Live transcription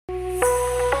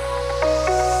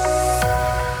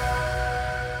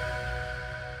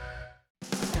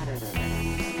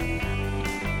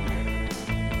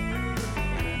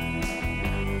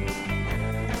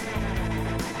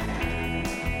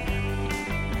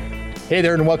Hey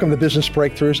there, and welcome to Business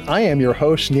Breakthroughs. I am your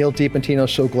host, Neil DiPentino.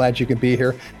 So glad you can be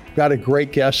here. Got a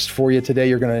great guest for you today.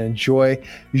 You're going to enjoy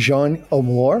Jeanne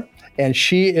Omlor, and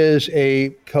she is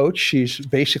a coach. She's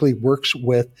basically works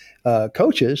with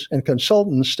coaches and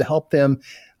consultants to help them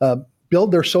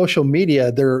build their social media,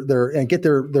 and get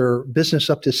their business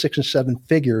up to 6 and 7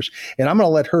 figures. And I'm going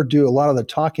to let her do a lot of the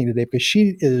talking today because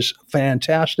she is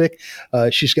fantastic.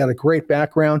 She's got a great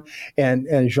background.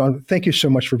 And Jeanne, thank you so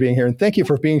much for being here, and thank you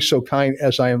for being so kind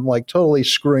as I am like totally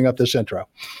screwing up this intro.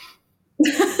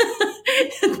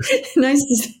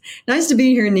 Nice to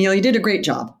be here, Neil. You did a great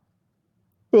job.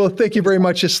 Well, thank you very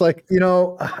much. It's like,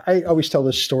 I always tell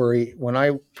this story. When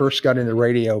I first got into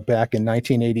radio back in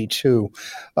 1982,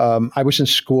 I was in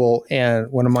school,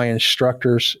 and one of my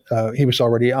instructors, he was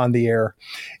already on the air,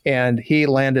 and he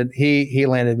landed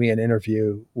me an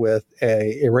interview with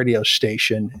a radio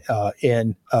station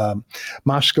in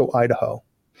Moscow, Idaho.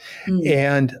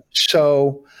 And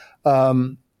so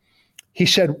he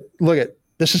said, look,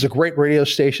 this is a great radio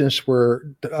station. This is where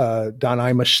Don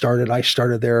Imus started. I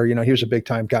started there. He was a big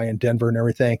time guy in Denver and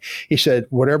everything. He said,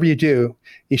 whatever you do,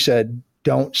 he said,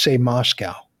 don't say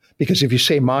Moscow, because if you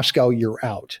say Moscow, you're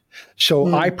out.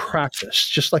 So I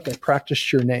practiced, just like I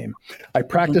practiced your name. I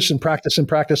practiced and practiced and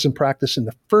practiced and practiced. And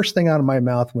the first thing out of my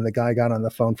mouth when the guy got on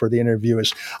the phone for the interview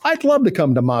is, I'd love to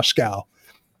come to Moscow.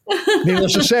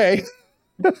 Needless to say,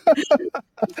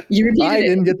 I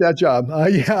didn't get that job.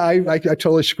 I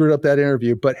totally screwed up that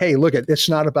interview. But hey, look, it's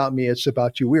not about me. It's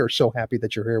about you. We are so happy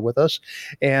that you're here with us.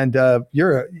 And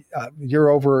you're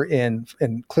over in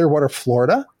Clearwater,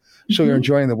 Florida. So you're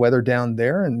enjoying the weather down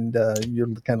there, and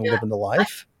you're kind of living the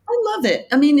life. I love it.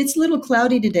 I mean, it's a little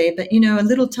cloudy today, but, a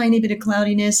little tiny bit of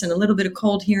cloudiness and a little bit of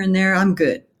cold here and there. I'm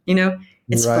good.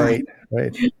 It's fine.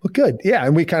 Right. Well, good. Yeah.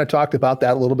 And we kind of talked about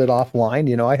that a little bit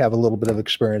offline. I have a little bit of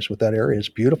experience with that area. It's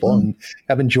beautiful and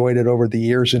have enjoyed it over the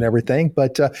years and everything.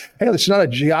 But hey, it's not a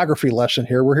geography lesson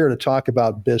here. We're here to talk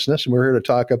about business, and we're here to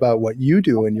talk about what you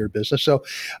do in your business. So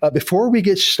before we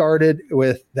get started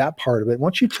with that part of it, why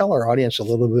don't you tell our audience a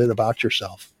little bit about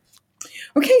yourself?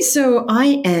 Okay. So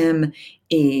I am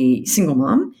a single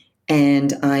mom,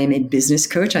 and I'm a business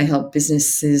coach. I help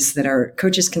businesses that are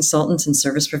coaches, consultants, and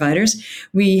service providers.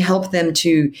 We help them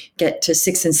to get to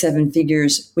 6 and 7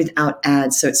 figures without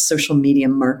ads. So it's social media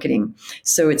marketing.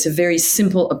 So it's a very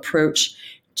simple approach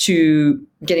to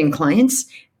getting clients,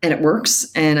 and it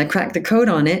works. And I cracked the code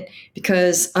on it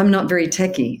because I'm not very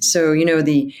techie. So,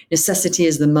 the necessity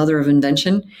is the mother of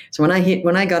invention. So when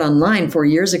I got online 4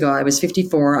 years ago, I was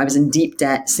 54. I was in deep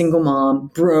debt, single mom,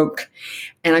 broke.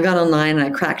 And I got online and I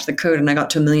cracked the code, and I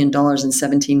got to $1 million in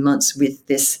 17 months with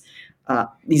these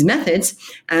methods.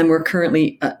 And we're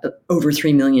currently over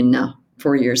 3 million now,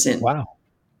 4 years in. Wow.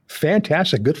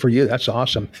 Fantastic. Good for you. That's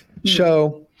awesome.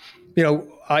 So,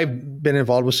 I've been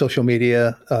involved with social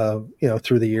media,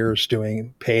 through the years,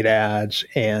 doing paid ads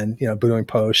and, doing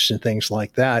posts and things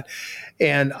like that.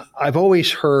 And I've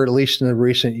always heard, at least in the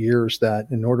recent years, that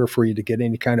in order for you to get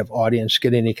any kind of audience,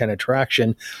 get any kind of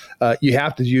traction, you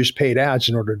have to use paid ads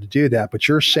in order to do that. But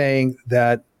you're saying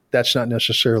that that's not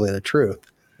necessarily the truth.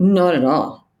 Not at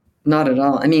all. Not at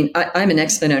all. I mean, I'm an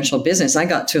exponential business. I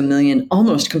got to 1 million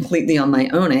almost completely on my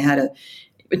own. I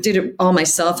did it all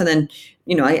myself. And then,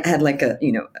 I had like a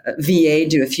VA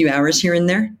do a few hours here and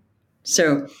there.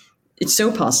 So it's so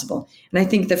possible. And I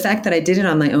think the fact that I did it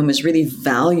on my own was really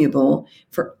valuable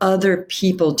for other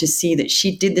people to see that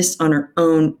she did this on her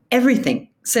own. Everything: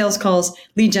 sales calls,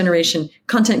 lead generation,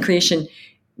 content creation,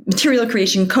 material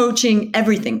creation, coaching,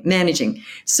 everything, managing.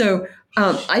 So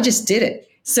I just did it.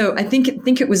 So I think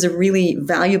it was a really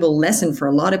valuable lesson for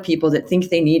a lot of people that think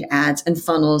they need ads and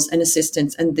funnels and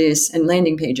assistance and this and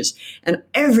landing pages and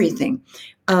everything,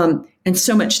 and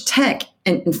so much tech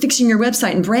and fixing your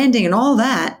website and branding and all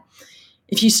that.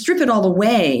 If you strip it all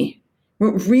away,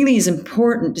 what really is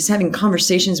important is having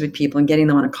conversations with people and getting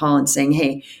them on a call and saying,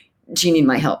 "Hey, do you need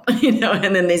my help?" And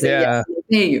then they say, "Yes, I'll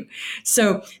pay you."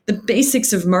 So the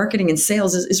basics of marketing and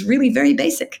sales is really very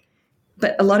basic,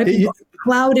 but a lot of people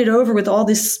cloud it over with all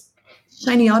this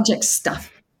shiny object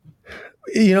stuff.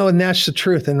 And that's the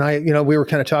truth. And we were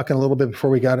kind of talking a little bit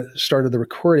before we got started the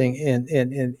recording, and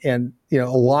a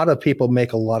lot of people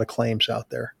make a lot of claims out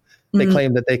there. They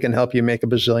claim that they can help you make $1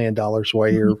 bazillion while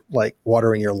you're like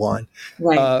watering your lawn,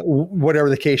 right. Whatever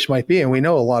the case might be. And we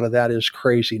know a lot of that is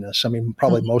craziness. I mean,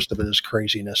 probably most of it is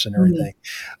craziness and everything.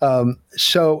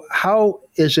 So how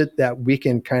is it that we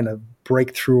can kind of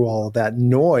break through all of that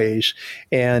noise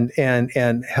and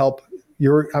help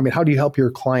how do you help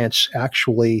your clients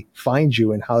actually find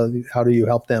you, and how do you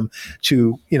help them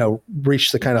to,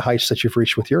 reach the kind of heights that you've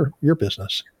reached with your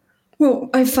business?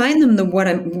 Well, I find them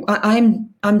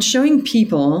I'm showing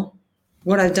people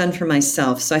what I've done for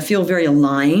myself. So I feel very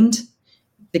aligned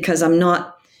because I'm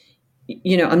not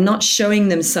showing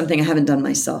them something I haven't done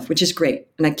myself, which is great.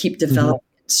 And I keep Hmm. developing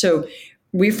it. So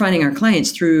we're finding our clients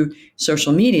through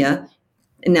social media.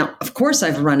 And now, of course,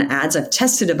 I've run ads. I've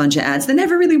tested a bunch of ads. That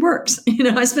never really works.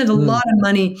 I spend a lot of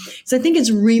money. So I think it's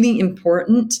really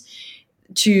important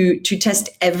to test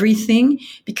everything,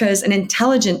 because an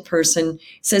intelligent person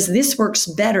says this works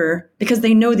better because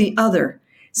they know the other.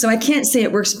 So I can't say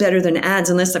it works better than ads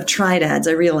unless I've tried ads.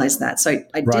 I realize that. So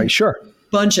I did Right. Sure. a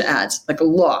bunch of ads, like a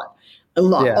lot,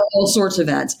 Yeah. all sorts of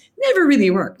ads. Never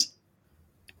really worked.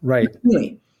 Right.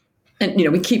 Really. And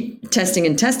we keep testing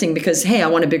and testing because, hey, I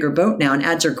want a bigger boat now, and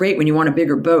ads are great when you want a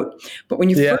bigger boat. But when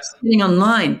you're Yeah. first getting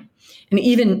online, and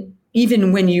even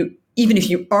if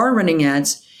you are running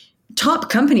ads, top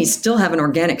companies still have an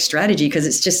organic strategy because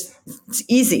it's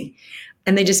easy,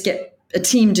 and they just get a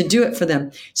team to do it for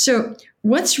them. So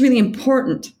what's really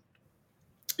important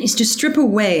is to strip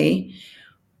away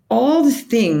all the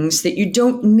things that you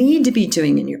don't need to be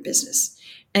doing in your business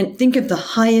and think of the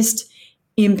highest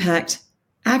impact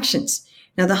actions.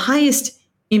 Now, the highest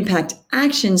impact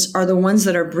actions are the ones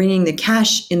that are bringing the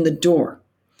cash in the door.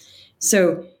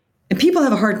 So, and people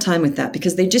have a hard time with that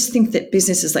because they just think that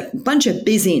business is like a bunch of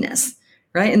busyness,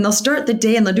 right? And they'll start the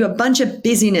day and they'll do a bunch of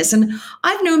busyness. And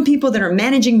I've known people that are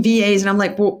managing VAs, and I'm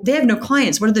like, well, they have no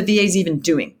clients. What are the VAs even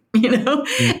doing?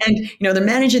 And they're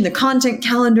managing the content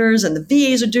calendars, and the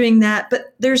VAs are doing that,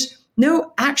 but there's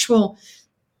no actual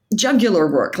jugular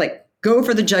work. Like, go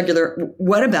for the jugular.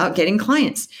 What about getting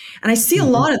clients? And I see a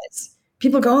lot of this.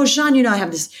 People go, oh, Jeanne, I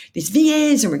have these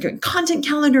VAs, and we're doing content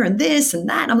calendar and this and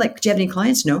that. And I'm like, do you have any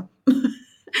clients? No.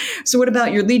 So what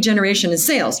about your lead generation and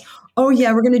sales? Oh,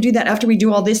 yeah, we're going to do that after we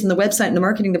do all this and the website and the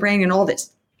marketing, the branding, and all this.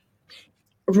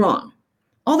 Wrong.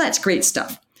 All that's great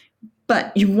stuff.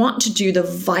 But you want to do the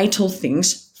vital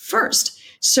things first.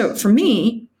 So for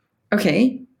me,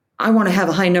 okay, I want to have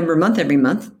a high number month every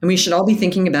month. And we should all be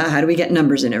thinking about how do we get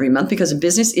numbers in every month, because a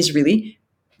business is really,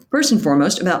 first and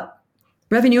foremost, about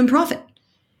revenue and profit.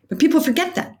 But people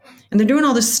forget that. And they're doing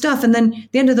all this stuff. And then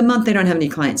at the end of the month, they don't have any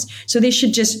clients. So they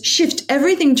should just shift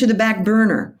everything to the back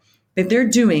burner that they're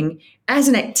doing as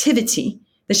an activity.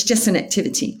 That's just an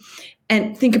activity.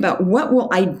 And think about, what will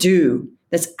I do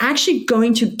that's actually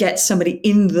going to get somebody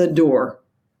in the door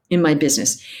in my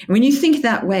business? And when you think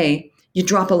that way, you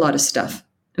drop a lot of stuff.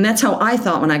 And that's how I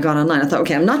thought when I got online. I thought,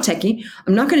 okay, I'm not techie.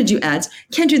 I'm not going to do ads.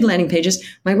 Can't do the landing pages.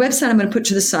 My website, I'm going to put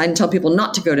to the side and tell people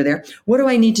not to go to there. What do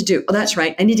I need to do? Oh, that's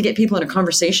right. I need to get people in a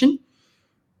conversation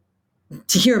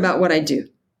to hear about what I do.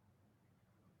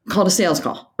 Called a sales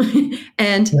call.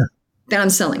 And then I'm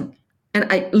selling. And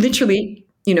I literally,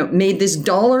 made this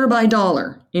dollar by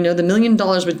dollar. The $1 million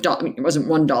was it wasn't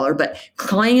 $1, but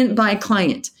client by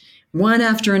client, one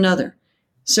after another.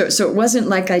 So it wasn't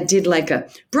like I did like a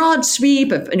broad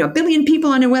sweep of a billion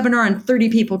people on a webinar and 30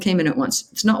 people came in at once.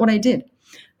 It's not what I did.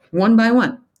 One by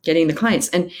one, getting the clients.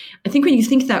 And I think when you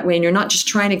think that way, and you're not just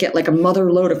trying to get like a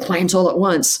mother load of clients all at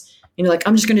once, like,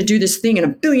 I'm just going to do this thing and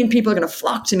 1 billion people are going to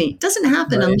flock to me. It doesn't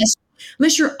happen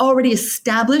unless you're already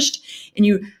established and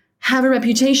you have a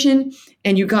reputation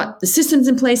and you got the systems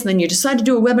in place, and then you decide to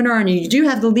do a webinar and you do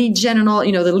have the lead gen and all,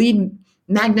 the lead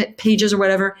magnet pages or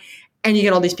whatever, and you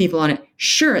get all these people on it.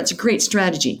 Sure, it's a great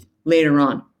strategy later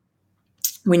on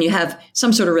when you have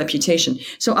some sort of reputation.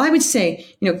 So I would say,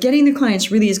 getting the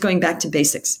clients really is going back to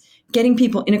basics, getting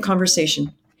people in a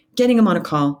conversation, getting them on a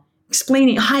call,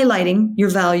 explaining, highlighting your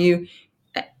value,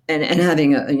 and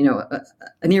having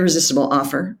an irresistible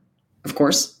offer, of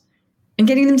course, and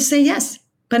getting them to say yes,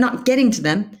 but not getting to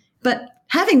them, but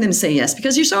having them say yes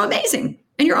because you're so amazing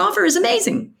and your offer is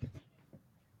amazing.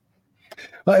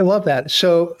 I love that.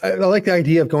 So I like the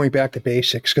idea of going back to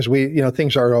basics, because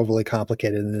things are overly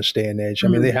complicated in this day and age. I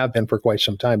mean, they have been for quite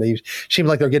some time. They seem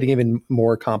like they're getting even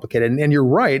more complicated. And you're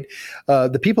right.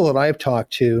 The people that I've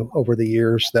talked to over the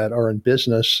years that are in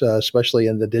business, especially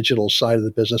in the digital side of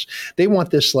the business, they want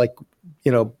this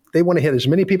they want to hit as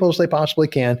many people as they possibly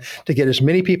can to get as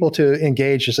many people to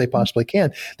engage as they possibly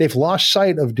can. They've lost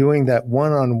sight of doing that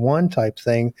one-on-one type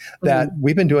thing that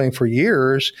we've been doing for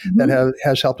years that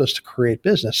has helped us to create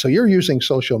business. So you're using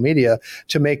social media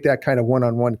to make that kind of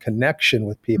one-on-one connection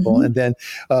with people. And then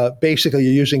basically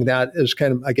you're using that as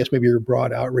kind of, I guess, maybe your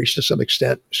broad outreach to some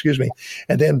extent,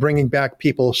 and then bringing back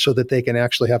people so that they can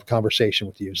actually have a conversation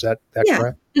with you. Is that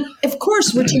correct? Of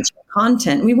course, we're teaching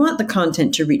content. We want the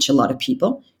content to reach a lot of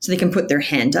people so they can put their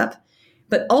hand up.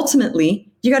 But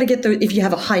ultimately, you got to get if you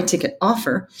have a high ticket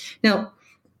offer. Now,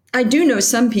 I do know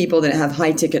some people that have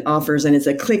high ticket offers and it's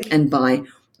a click and buy.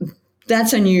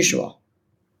 That's unusual.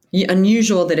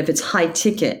 Unusual that if it's high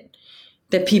ticket,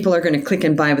 that people are going to click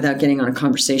and buy without getting on a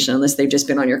conversation unless they've just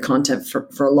been on your content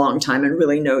for a long time and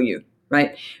really know you,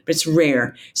 right? But it's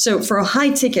rare. So for a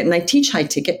high ticket, and I teach high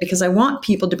ticket because I want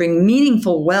people to bring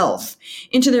meaningful wealth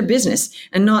into their business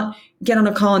and not get on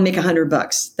a call and make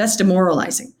 $100. That's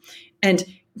demoralizing. And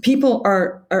people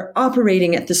are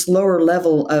operating at this lower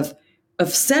level of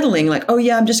settling, like, oh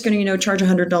yeah, I'm just going to, charge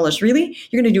 $100. Really?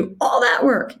 You're going to do all that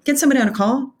work, get somebody on a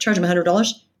call, charge them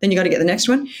 $100. Then you got to get the next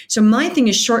one. So my thing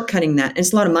is shortcutting that. And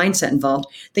it's a lot of mindset involved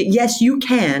that yes, you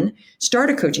can start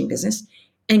a coaching business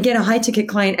and get a high ticket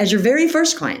client as your very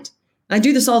first client. I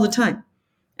do this all the time.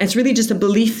 And it's really just a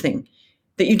belief thing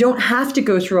that you don't have to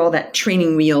go through all that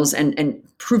training wheels and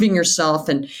proving yourself.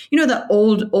 And, the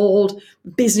old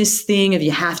business thing of you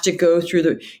have to go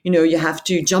through you have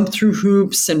to jump through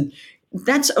hoops, and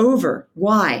that's over.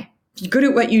 Why? If you're good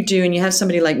at what you do and you have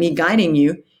somebody like me guiding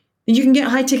you, then you can get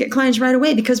high ticket clients right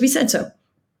away because we said so.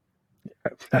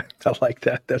 I like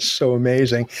that. That's so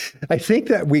amazing. I think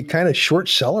that we kind of short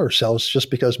sell ourselves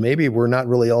just because maybe we're not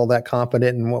really all that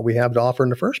confident in what we have to offer in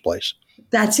the first place.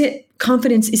 That's it.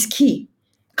 Confidence is key.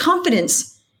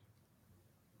 Confidence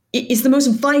is the most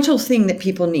vital thing that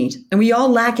people need. And we all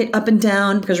lack it up and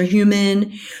down because we're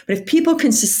human. But if people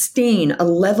can sustain a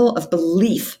level of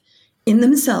belief in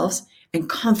themselves and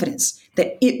confidence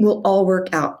that it will all work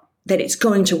out, that it's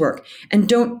going to work. And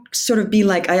don't sort of be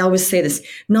like, I always say this,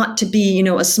 not to be,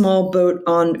 a small boat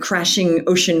on crashing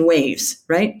ocean waves,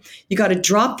 right? You got to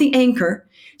drop the anchor.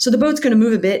 So the boat's going to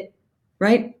move a bit,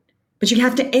 right? But you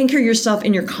have to anchor yourself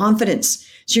in your confidence.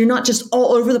 So you're not just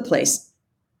all over the place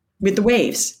with the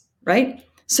waves, right?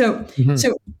 So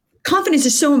confidence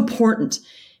is so important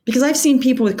because I've seen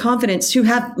people with confidence who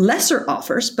have lesser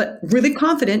offers, but really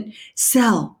confident,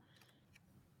 sell.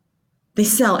 They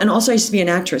sell. And also I used to be an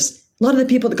actress. A lot of the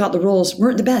people that got the roles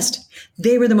weren't the best.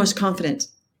 They were the most confident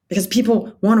because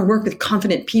people want to work with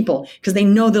confident people because they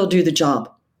know they'll do the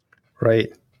job.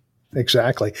 Right.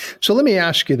 Exactly. So let me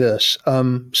ask you this.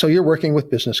 So you're working with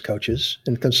business coaches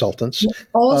and consultants.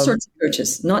 All sorts of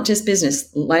coaches, not just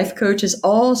business, life coaches,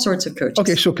 all sorts of coaches.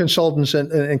 Okay. So consultants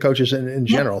and coaches in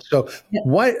general. So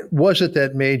what was it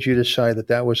that made you decide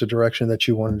that was a direction that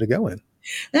you wanted to go in?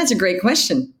 That's a great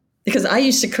question because I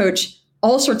used to coach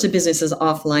all sorts of businesses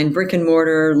offline, brick and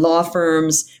mortar, law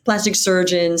firms, plastic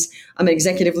surgeons. I'm an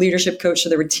executive leadership coach, so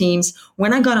there were teams.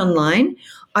 When I got online,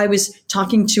 I was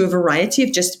talking to a variety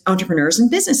of just entrepreneurs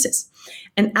and businesses.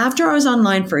 And after I was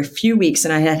online for a few weeks,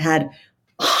 and I had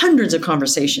hundreds of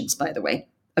conversations, by the way,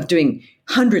 of doing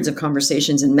hundreds of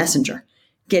conversations in Messenger,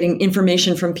 getting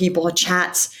information from people,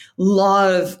 chats, a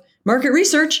lot of market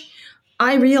research,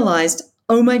 I realized,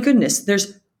 oh my goodness,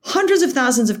 there's hundreds of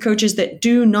thousands of coaches that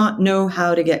do not know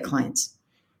how to get clients.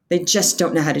 They just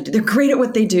don't know how to do. They're great at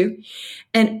what they do.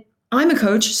 And I'm a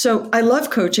coach, so I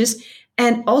love coaches.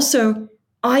 And also,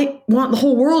 I want the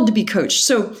whole world to be coached.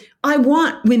 So I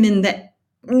want women that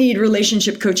need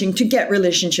relationship coaching to get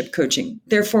relationship coaching.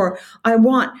 Therefore, I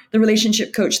want the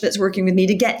relationship coach that's working with me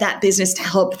to get that business to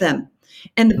help them.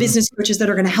 And the business coaches that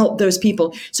are going to help those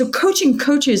people. So coaching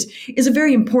coaches is a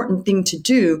very important thing to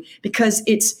do because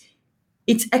it's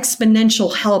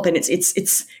exponential help and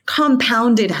it's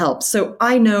compounded help. So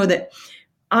I know that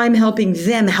I'm helping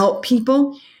them help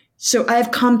people. So I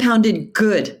have compounded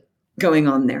good going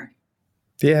on there.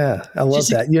 Yeah, I love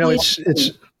that.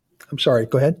 It's, I'm sorry,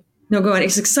 go ahead. No, go on.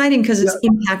 It's exciting because it's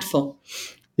impactful.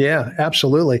 Yeah,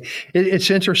 absolutely. It's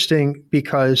interesting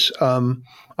because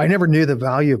I never knew the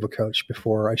value of a coach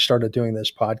before I started doing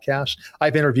this podcast.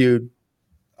 I've interviewed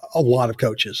a lot of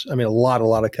coaches. I mean, a lot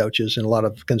of coaches and a lot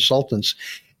of consultants.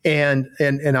 And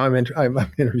I'm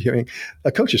interviewing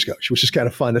a coach's coach, which is kind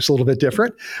of fun. It's a little bit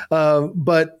different.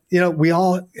 But, we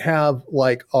all have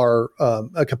like our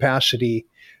a capacity.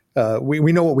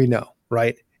 We know what we know,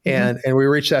 right? And we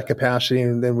reach that capacity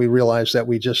and then we realize that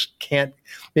we just can't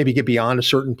maybe get beyond a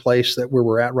certain place that where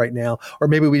we're at right now, or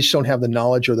maybe we just don't have the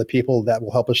knowledge or the people that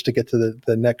will help us to get to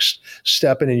the next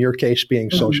step. And in your case being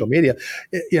social media,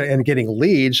 and getting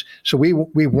leads. So we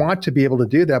want to be able to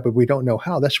do that, but we don't know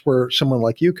how. That's where someone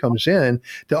like you comes in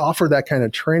to offer that kind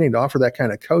of training, to offer that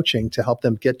kind of coaching to help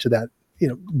them get to that,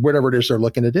 whatever it is they're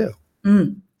looking to do.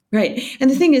 Right. And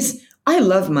the thing is, I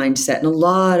love mindset, and a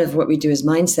lot of what we do is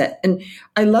mindset. And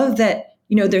I love that,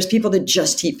 there's people that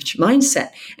just teach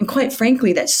mindset. And quite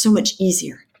frankly, that's so much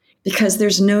easier because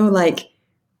there's no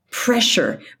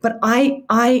pressure. But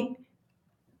I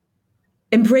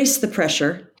embrace the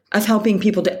pressure of helping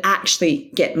people to actually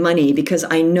get money because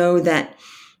I know that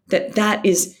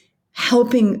is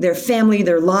helping their family,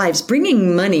 their lives,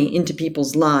 bringing money into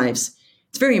people's lives.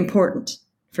 It's very important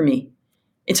for me.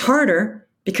 It's harder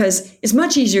because it's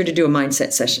much easier to do a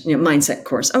mindset session, mindset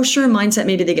course. Oh, sure, mindset,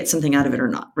 maybe they get something out of it or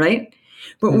not, right?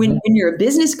 But when you're a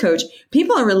business coach,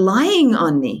 people are relying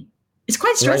on me. It's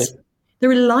quite stressful. Right. They're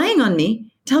relying on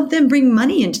me to help them bring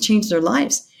money in to change their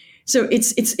lives. So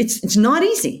it's not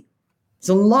easy. It's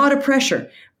a lot of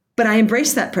pressure, but I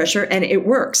embrace that pressure and it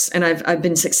works. And I've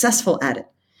been successful at it.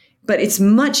 But it's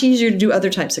much easier to do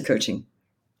other types of coaching.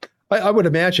 I would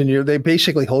imagine they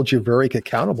basically hold you very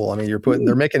accountable. I mean,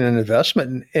 they're making an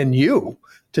investment in you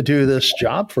to do this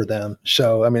job for them.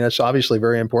 So, I mean, it's obviously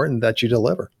very important that you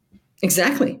deliver.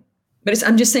 Exactly. But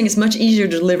I'm just saying it's much easier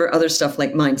to deliver other stuff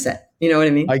like mindset. You know what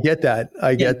I mean? I get that.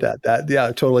 Yeah,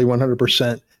 totally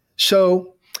 100%.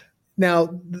 So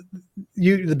now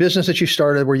the business that you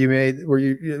started where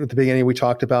you at the beginning, we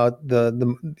talked about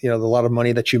the lot of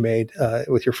money that you made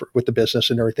with the business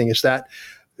and everything. Is that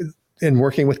in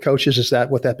working with coaches? Is that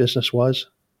what that business was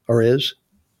or is?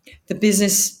 The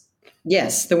business,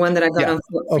 yes, the one that I got on.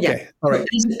 Okay, all right.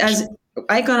 As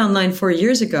I got online 4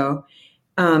 years ago,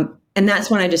 and that's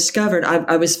when I discovered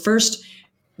I was first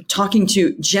talking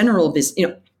to general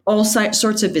business, all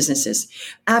sorts of businesses.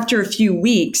 After a few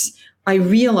weeks, I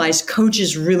realized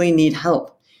coaches really need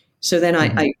help. So then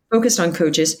I focused on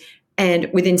coaches,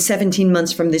 and within 17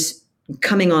 months from this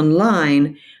coming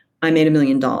online, I made $1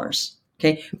 million.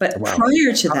 Okay. But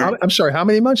prior to that, I'm sorry, how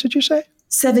many months did you say?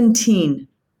 17.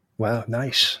 Wow.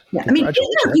 Nice. Yeah. I mean, there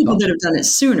are people that have done it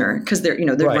sooner because they're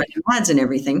running ads and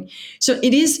everything. So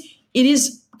it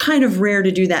is kind of rare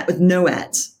to do that with no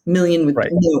ads, million with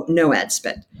no ad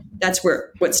spend. That's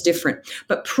what's different.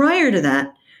 But prior to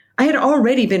that, I had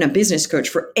already been a business coach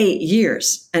for 8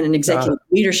 years and an executive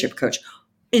leadership coach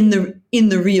in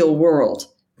the real world.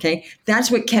 Okay. That's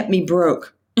what kept me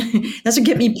broke. That's what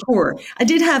kept me poor. I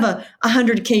did have a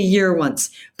 100K year once,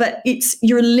 but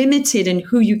you're limited in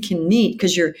who you can meet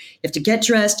because you have to get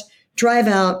dressed, drive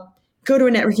out, go to a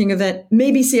networking event,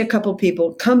 maybe see a couple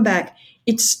people, come back.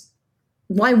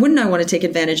 Why wouldn't I want to take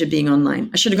advantage of being online?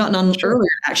 I should have gotten on earlier.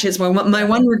 Actually, it's my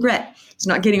one regret. It's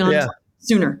not getting on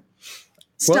sooner.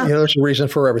 Well, there's a reason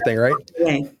for everything, right?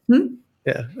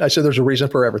 Yeah. I said there's a reason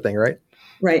for everything, right?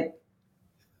 Right.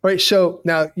 All right. So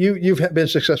now you've been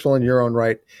successful in your own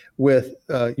right with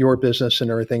your business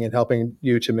and everything, and helping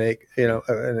you to make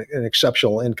an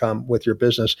exceptional income with your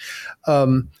business.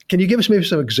 Can you give us maybe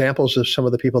some examples of some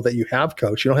of the people that you have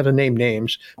coached? You don't have to name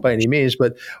names by any means,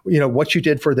 but what you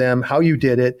did for them, how you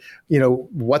did it,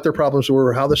 what their problems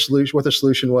were, what the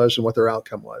solution was, and what their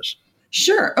outcome was.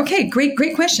 Sure. Okay. Great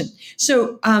question.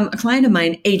 So a client of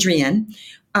mine, Adrienne,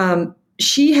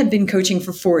 she had been coaching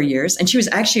for 4 years, and she was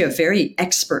actually a very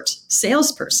expert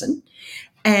salesperson.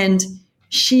 And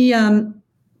she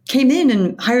came in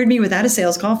and hired me without a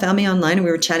sales call, found me online, and we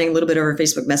were chatting a little bit over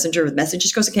Facebook Messenger with messages.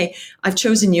 She goes, okay, I've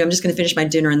chosen you. I'm just going to finish my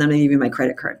dinner, and then I'll give you my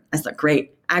credit card. I thought,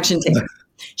 great, action taker.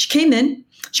 She came in.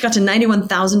 She got to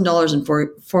 $91,000 in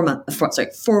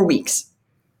 4 weeks.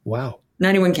 Wow.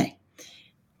 91K.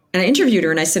 And I interviewed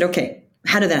her and I said, okay,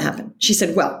 how did that happen? She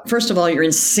said, well, first of all, your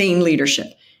insane leadership.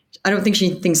 I don't think she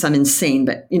thinks I'm insane,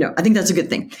 but I think that's a good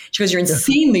thing. She goes, your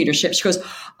insane leadership. She goes,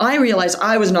 I realized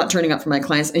I was not turning up for my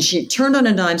clients, and she turned on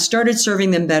a dime, started serving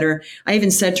them better. I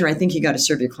even said to her, I think you got to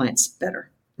serve your clients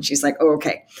better. And she's like, oh,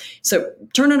 okay. So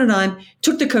turned on a dime,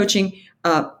 took the coaching.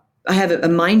 I have a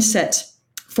mindset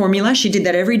formula. She did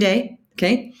that every day.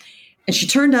 Okay. And she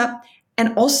turned up.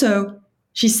 And also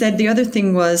she said the other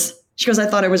thing was, she goes, I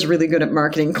thought I was really good at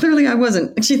marketing. Clearly I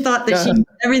wasn't. She thought that she knew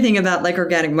everything about like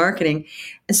organic marketing.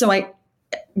 And so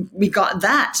we got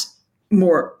that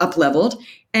more up leveled,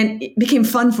 and it became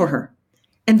fun for her.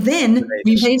 And then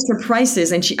we raised her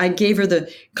prices, and I gave her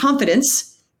the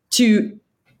confidence to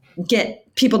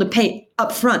get people to pay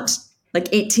upfront, like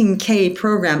 18K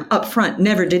program upfront.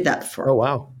 Never did that before. Oh,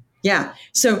 wow. Yeah.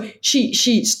 So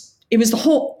it was the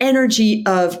whole energy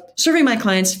of serving my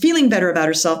clients, feeling better about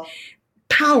herself,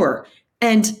 power.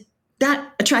 And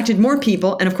that attracted more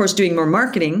people, and of course doing more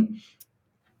marketing.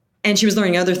 And she was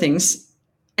learning other things,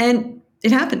 and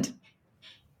it happened.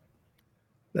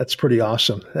 That's pretty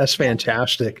awesome. That's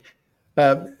fantastic.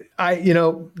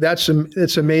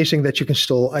 It's amazing that you can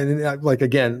still, like,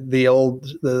 again,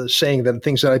 the saying that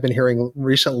things that I've been hearing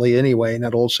recently anyway,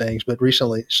 not old sayings, but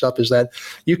recently stuff is that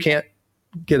you can't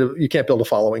build a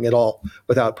following at all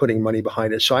without putting money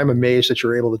behind it. So I'm amazed that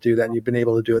you're able to do that, and you've been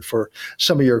able to do it for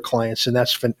some of your clients, and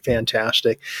that's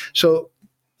fantastic. So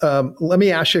let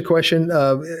me ask you a question.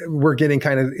 We're getting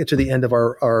kind of into the end of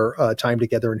our time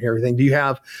together and everything. Do you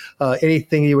have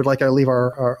anything you would like to leave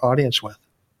our audience with?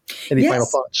 Any final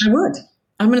thoughts? I would.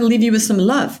 I'm going to leave you with some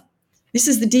love. This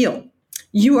is the deal.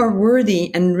 You are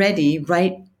worthy and ready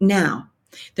right now.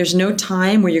 There's no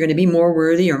time where you're going to be more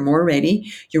worthy or more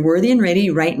ready. You're worthy and ready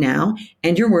right now,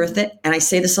 and you're worth it. And I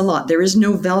say this a lot. There is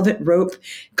no velvet rope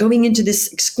going into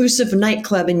this exclusive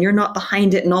nightclub and you're not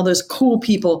behind it and all those cool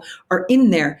people are in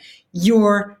there.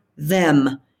 You're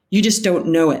them. You just don't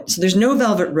know it. So there's no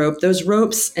velvet rope. Those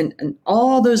ropes and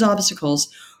all those obstacles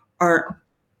are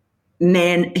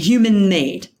human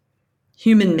made.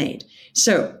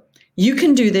 So you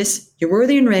can do this. You're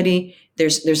worthy and ready.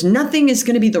 There's nothing is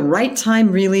going to be the right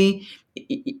time, really.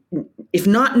 If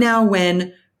not now,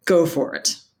 when? Go for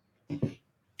it.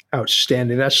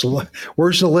 Outstanding. That's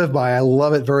words to live by. I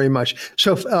love it very much.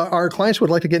 So if our clients would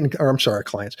like to get in, or I'm sorry,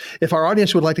 clients, if our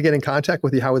audience would like to get in contact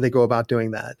with you, how would they go about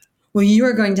doing that? Well, you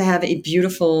are going to have a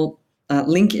beautiful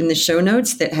link in the show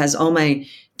notes that has all my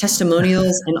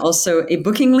testimonials and also a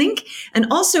booking link and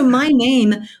also my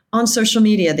name on social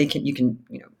media. You can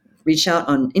reach out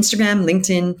on Instagram,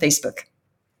 LinkedIn, Facebook.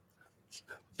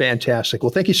 Fantastic.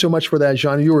 Well, thank you so much for that,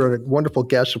 Jeanne. You were a wonderful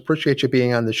guest. Appreciate you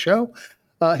being on the show.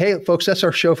 Hey, folks, that's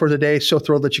our show for today. So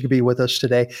thrilled that you could be with us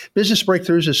today. Business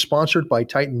Breakthroughs is sponsored by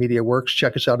Titan Media Works.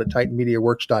 Check us out at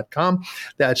titanmediaworks.com.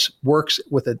 That's works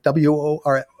with a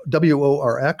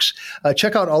WORX.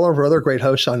 Check out all of our other great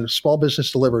hosts on Small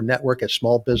Business Delivered Network at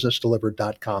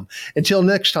smallbusinessdelivered.com. Until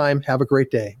next time, have a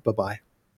great day. Bye-bye.